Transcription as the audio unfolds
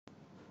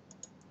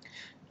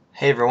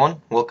Hey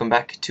everyone, welcome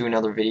back to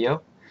another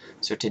video.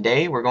 So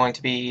today we're going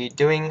to be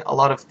doing a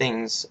lot of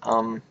things.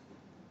 Hold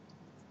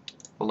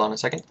on a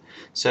second.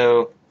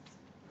 So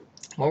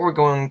what we're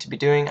going to be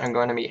doing, I'm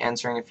going to be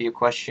answering a few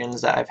questions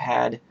that I've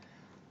had,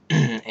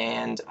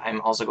 and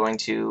I'm also going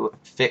to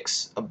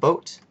fix a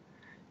boat,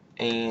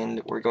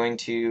 and we're going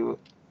to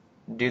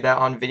do that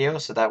on video,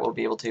 so that we'll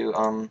be able to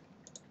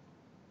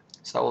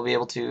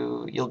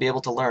you'll be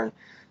able to learn.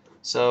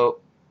 So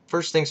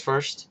first things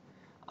first,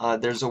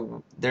 there's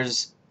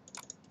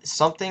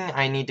something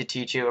I need to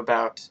teach you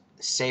about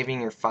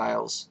saving your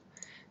files.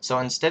 So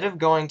instead of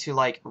going to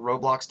like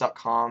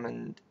Roblox.com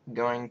and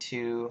going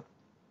to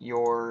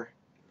your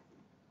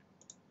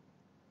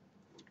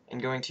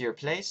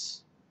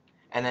place,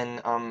 and then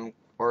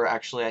or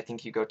actually I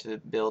think you go to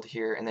build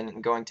here and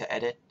then going to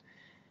edit.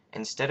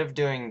 Instead of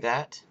doing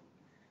that,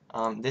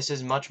 this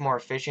is much more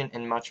efficient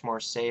and much more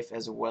safe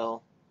as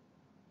well.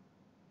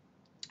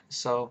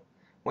 So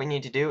what you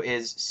need to do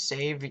is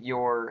save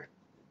your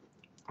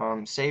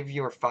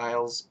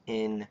files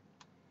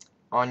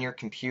on your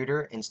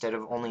computer instead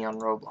of only on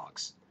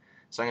Roblox.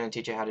 So I'm going to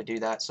teach you how to do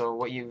that. So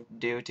what you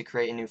do to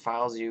create a new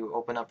file is you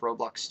open up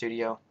Roblox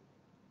Studio,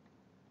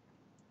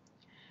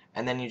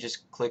 and then you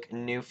just click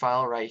New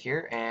File right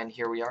here, and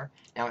here we are.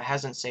 Now it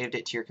hasn't saved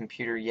it to your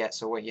computer yet,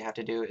 so what you have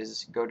to do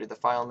is go to the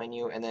File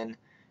menu and then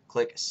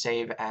click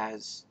Save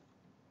As,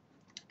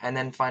 and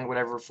then find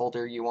whatever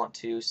folder you want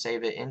to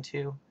save it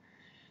into.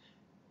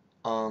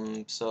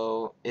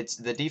 So it's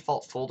the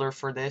default folder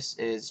for this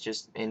is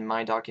just in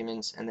My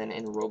Documents and then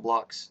in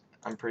Roblox,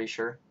 I'm pretty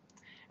sure.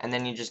 And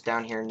then you just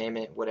down here name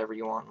it whatever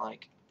you want,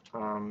 like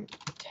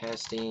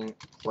testing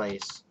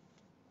place.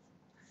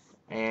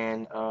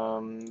 And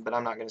but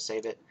I'm not gonna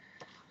save it.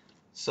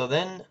 So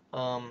then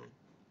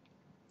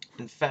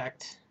in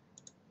fact,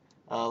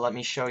 let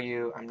me show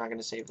you. I'm not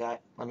gonna save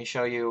that. Let me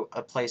show you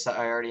a place that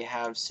I already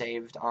have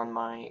saved on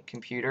my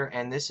computer,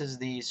 and this is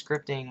the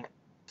scripting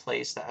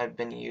place that I've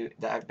been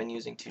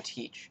using to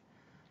teach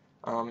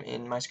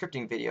in my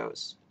scripting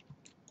videos.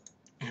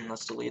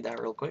 Let's delete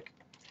that real quick.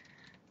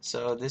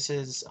 So this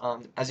is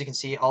as you can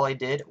see, all I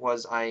did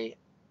was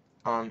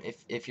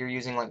if you're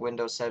using like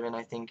Windows 7,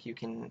 I think you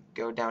can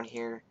go down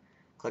here,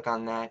 click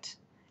on that.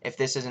 If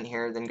this isn't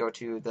here, then go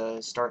to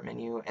the Start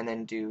menu and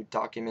then do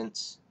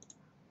Documents,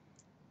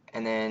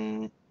 and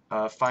then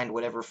find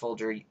whatever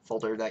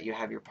folder that you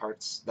have your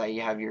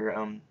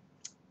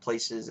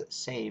places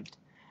saved,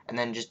 and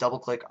then just double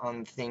click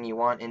on the thing you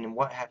want. And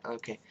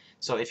okay,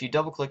 so if you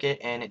double click it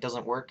and it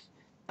doesn't work,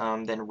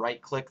 then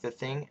right click the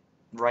thing,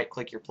 right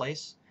click your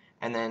place,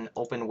 and then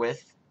open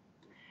with,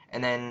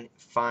 and then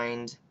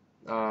find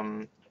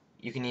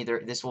you can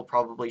either, this will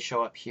probably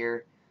show up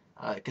here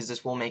because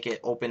this will make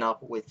it open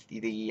up with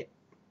the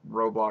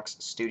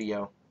Roblox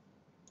Studio,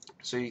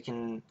 so you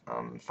can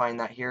find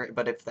that here.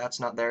 But if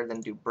that's not there, then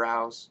do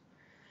browse,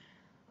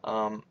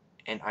 and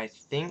I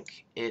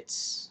think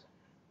it's,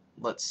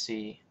 let's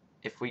see,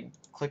 if we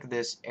click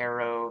this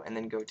arrow and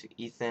then go to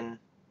Ethan,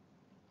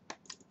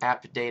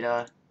 app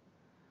data,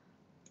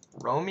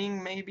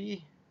 roaming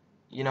maybe?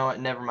 You know what,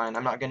 never mind,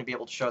 I'm not going to be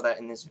able to show that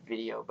in this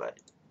video, but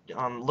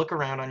look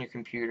around on your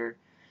computer,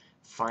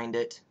 find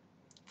it,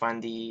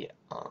 find the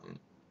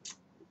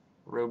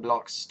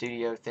Roblox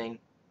Studio thing.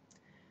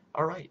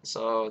 Alright,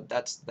 so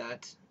that's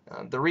that.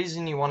 The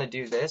reason you want to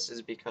do this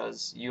is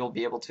because you'll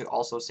be able to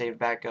also save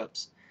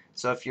backups.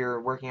 So if you're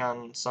working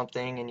on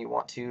something and you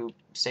want to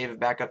save a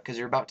backup because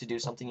you're about to do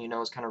something you know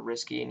is kind of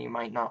risky and you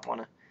might not want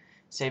to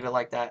save it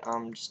like that,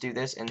 just do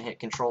this and hit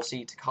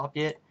Control-C to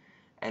copy it,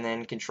 and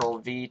then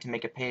Control-V to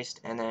make a paste,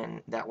 and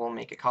then that will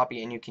make a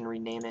copy, and you can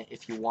rename it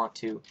if you want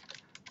to.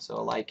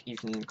 So like you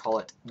can call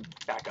it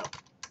backup.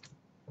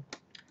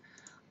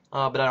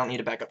 But I don't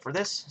need a backup for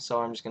this,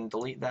 so I'm just going to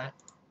delete that.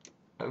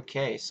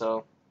 Okay,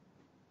 so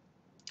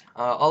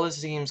all this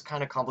seems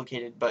kind of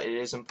complicated, but it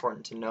is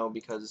important to know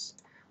because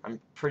I'm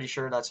pretty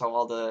sure that's how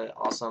all the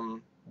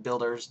awesome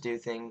builders do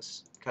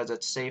things, because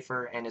it's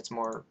safer and it's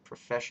more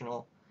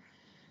professional.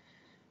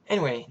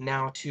 Anyway,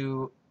 now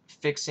to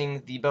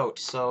fixing the boat.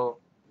 So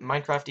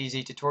Minecraft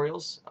Easy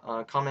Tutorials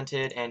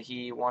commented, and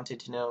he wanted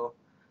to know,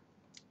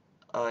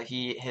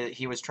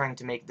 he was trying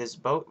to make this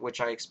boat,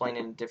 which I explained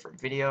in a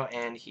different video,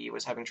 and he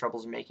was having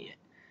troubles making it.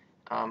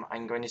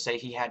 I'm going to say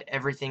he had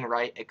everything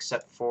right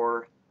except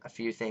for a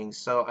few things.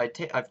 So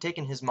I've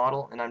taken his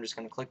model, and I'm just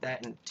going to click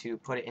that and to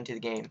put it into the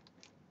game.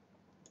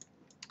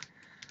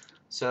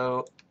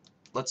 So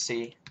let's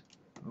see.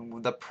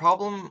 The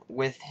problem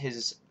with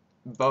his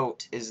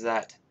boat is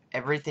that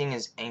everything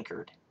is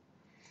anchored.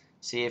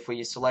 See, if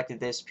we selected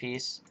this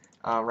piece,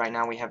 right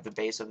now we have the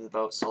base of the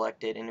boat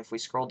selected, and if we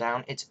scroll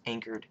down, it's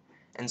anchored,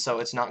 and so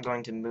it's not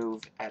going to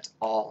move at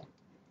all.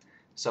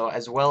 So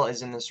as well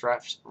as in this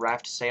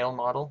raft sail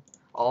model,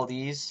 all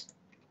these,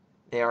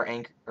 they are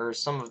anchored, or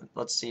some of,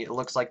 let's see, it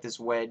looks like this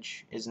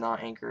wedge is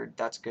not anchored.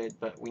 That's good,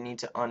 but we need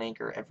to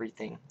unanchor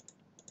everything.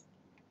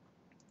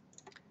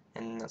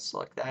 And let's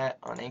select that,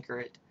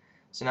 unanchor it.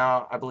 So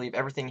now I believe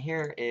everything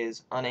here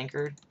is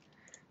unanchored,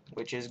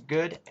 which is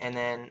good, and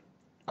then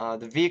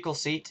The vehicle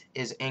seat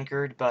is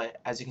anchored, but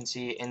as you can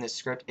see in this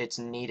script, it's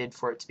needed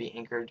for it to be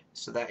anchored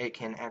so that it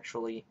can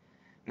actually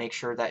make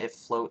sure that it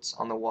floats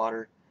on the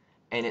water,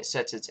 and it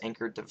sets its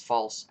anchor to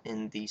false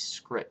in the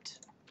script.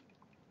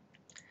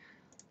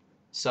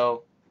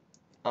 So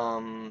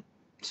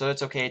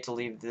it's okay to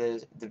leave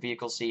the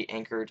vehicle seat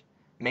anchored.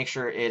 Make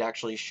sure it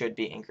actually should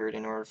be anchored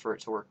in order for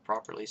it to work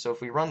properly. So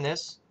if we run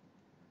this,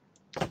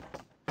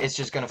 it's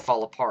just going to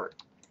fall apart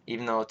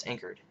even though it's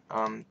anchored.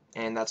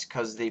 And that's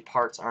because the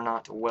parts are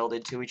not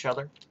welded to each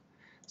other.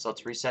 So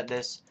let's reset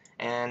this,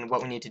 and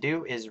what we need to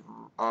do is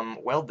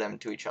weld them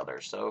to each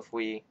other. So if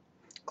we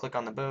click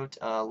on the boat,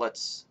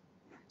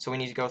 so we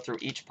need to go through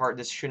each part.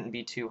 This shouldn't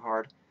be too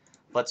hard.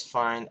 Let's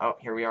find, oh,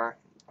 here we are.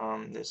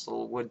 This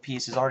little wood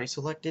piece is already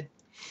selected,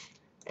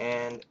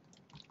 and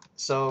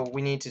so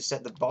we need to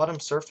set the bottom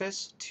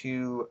surface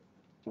to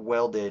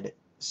welded.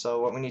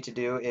 So what we need to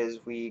do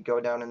is we go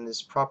down in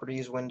this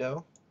properties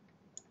window,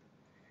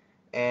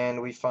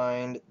 and we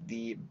find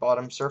the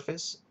bottom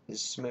surface is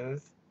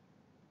smooth,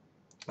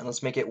 and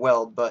let's make it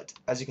weld. But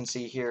as you can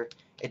see here,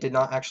 it did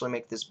not actually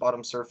make this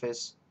bottom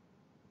surface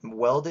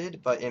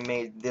welded, but it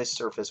made this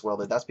surface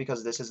welded. That's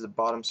because this is the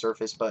bottom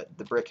surface, but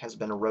the brick has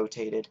been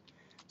rotated.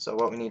 So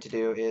what we need to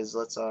do is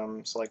let's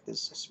select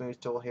this smooth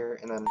tool here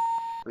and then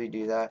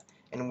redo that,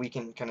 and we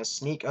can kind of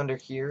sneak under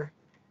here,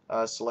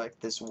 select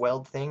this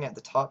weld thing at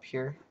the top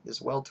here,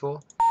 this weld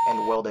tool,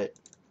 and weld it.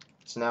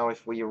 So now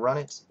if we run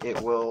it,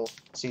 it will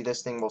see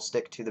this thing will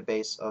stick to the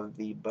base of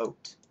the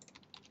boat.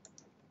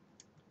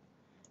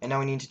 And now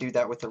we need to do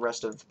that with the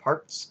rest of the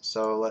parts.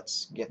 So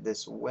let's get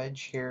this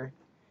wedge here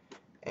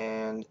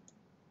and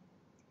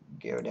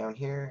go down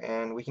here,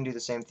 and we can do the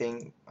same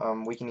thing.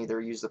 We can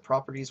either use the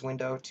properties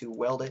window to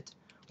weld it,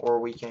 or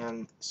we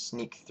can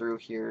sneak through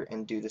here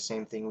and do the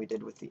same thing we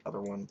did with the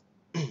other one.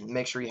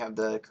 Make sure you have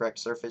the correct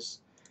surface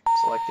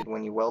selected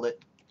when you weld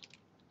it.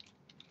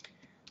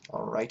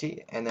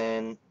 Alrighty, and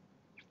then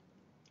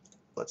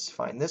let's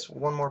find this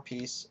one more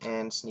piece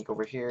and sneak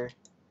over here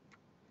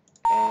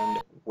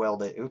and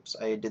weld it. Oops,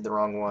 I did the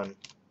wrong one.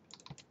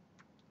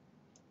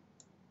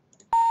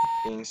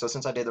 So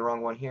since I did the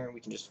wrong one here, we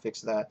can just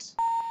fix that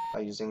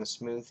by using the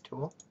smooth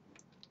tool.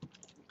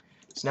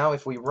 So now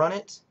if we run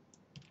it,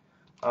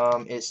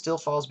 it still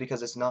falls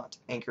because it's not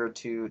anchored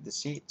to the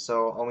seat.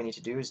 So all we need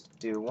to do is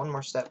do one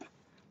more step.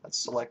 Let's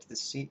select the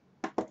seat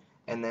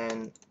and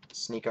then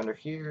sneak under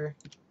here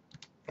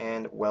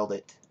and weld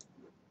it.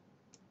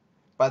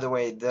 By the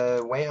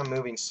way I'm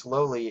moving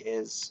slowly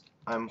is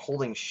I'm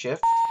holding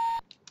shift.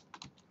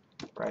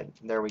 Right,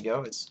 there we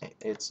go,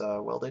 it's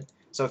welded.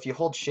 So if you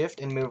hold shift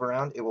and move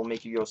around, it will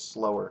make you go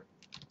slower.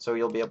 So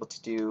you'll be able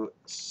to do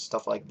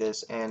stuff like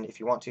this, and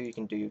if you want to, you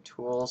can do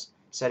tools,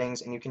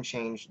 settings, and you can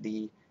change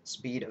the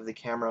speed of the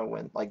camera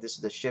when, like, this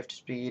is the shift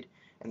speed,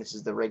 and this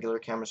is the regular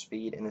camera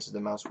speed, and this is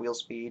the mouse wheel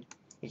speed.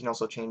 You can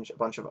also change a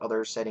bunch of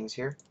other settings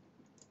here.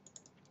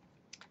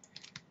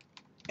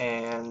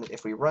 And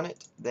if we run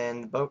it,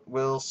 then the boat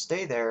will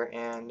stay there,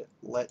 and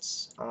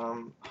let's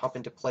hop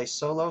into play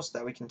solo so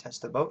that we can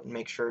test the boat and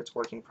make sure it's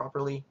working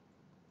properly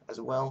as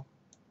well.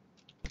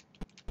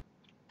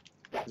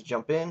 Let's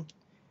jump in,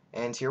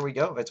 and here we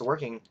go. It's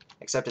working,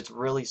 except it's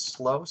really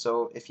slow.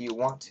 So if you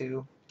want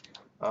to,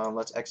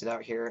 let's exit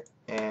out here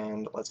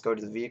and let's go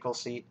to the vehicle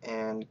seat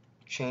and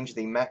change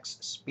the max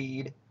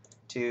speed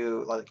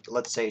to, like,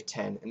 let's say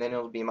 10, and then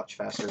it'll be much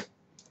faster,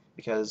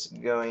 because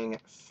going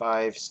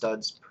 5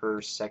 studs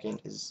per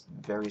second is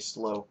very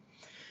slow.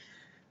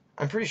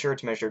 I'm pretty sure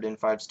it's measured in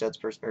 5 studs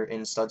per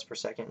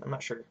second. I'm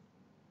not sure.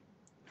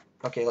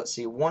 Okay, let's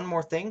see. One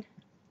more thing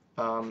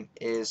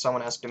is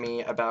someone asked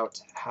me about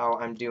how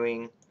I'm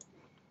doing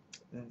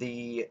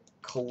the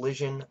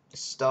collision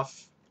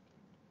stuff.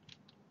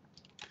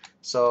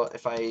 So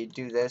if I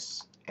do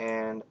this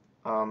and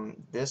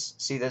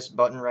see this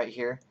button right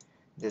here,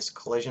 this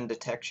collision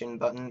detection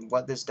button,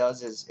 what this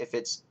does is if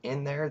it's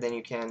in there, then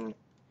you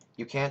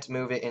can't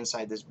move it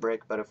inside this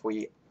brick, but if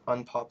we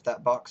unpop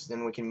that box,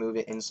 then we can move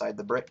it inside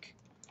the brick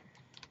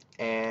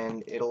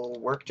and it'll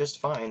work just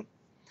fine.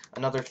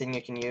 Another thing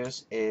you can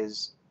use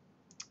is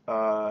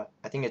I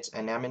think it's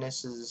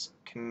Anonymous'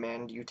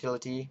 command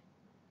utility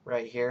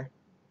right here.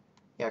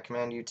 Yeah,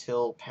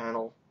 CmdUtl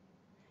panel.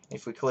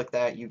 If we click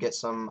that, you get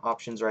some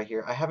options right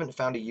here. I haven't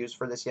found a use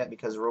for this yet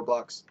because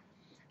Roblox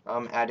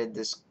added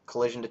this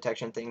collision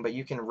detection thing, but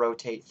you can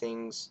rotate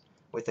things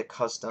with a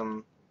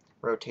custom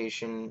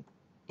rotation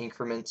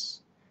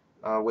increments,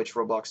 which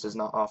Roblox does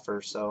not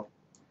offer, so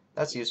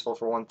that's useful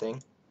for one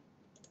thing.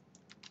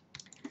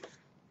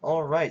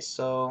 Alright,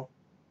 so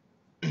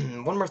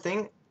one more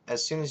thing.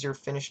 As soon as you're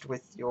finished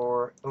with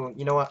your... Oh,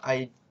 you know what?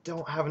 I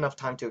don't have enough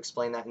time to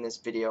explain that in this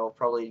video. I'll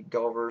probably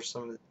go over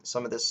some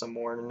of this some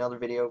more in another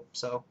video.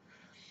 So,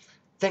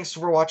 thanks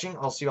for watching.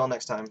 I'll see you all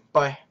next time.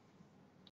 Bye.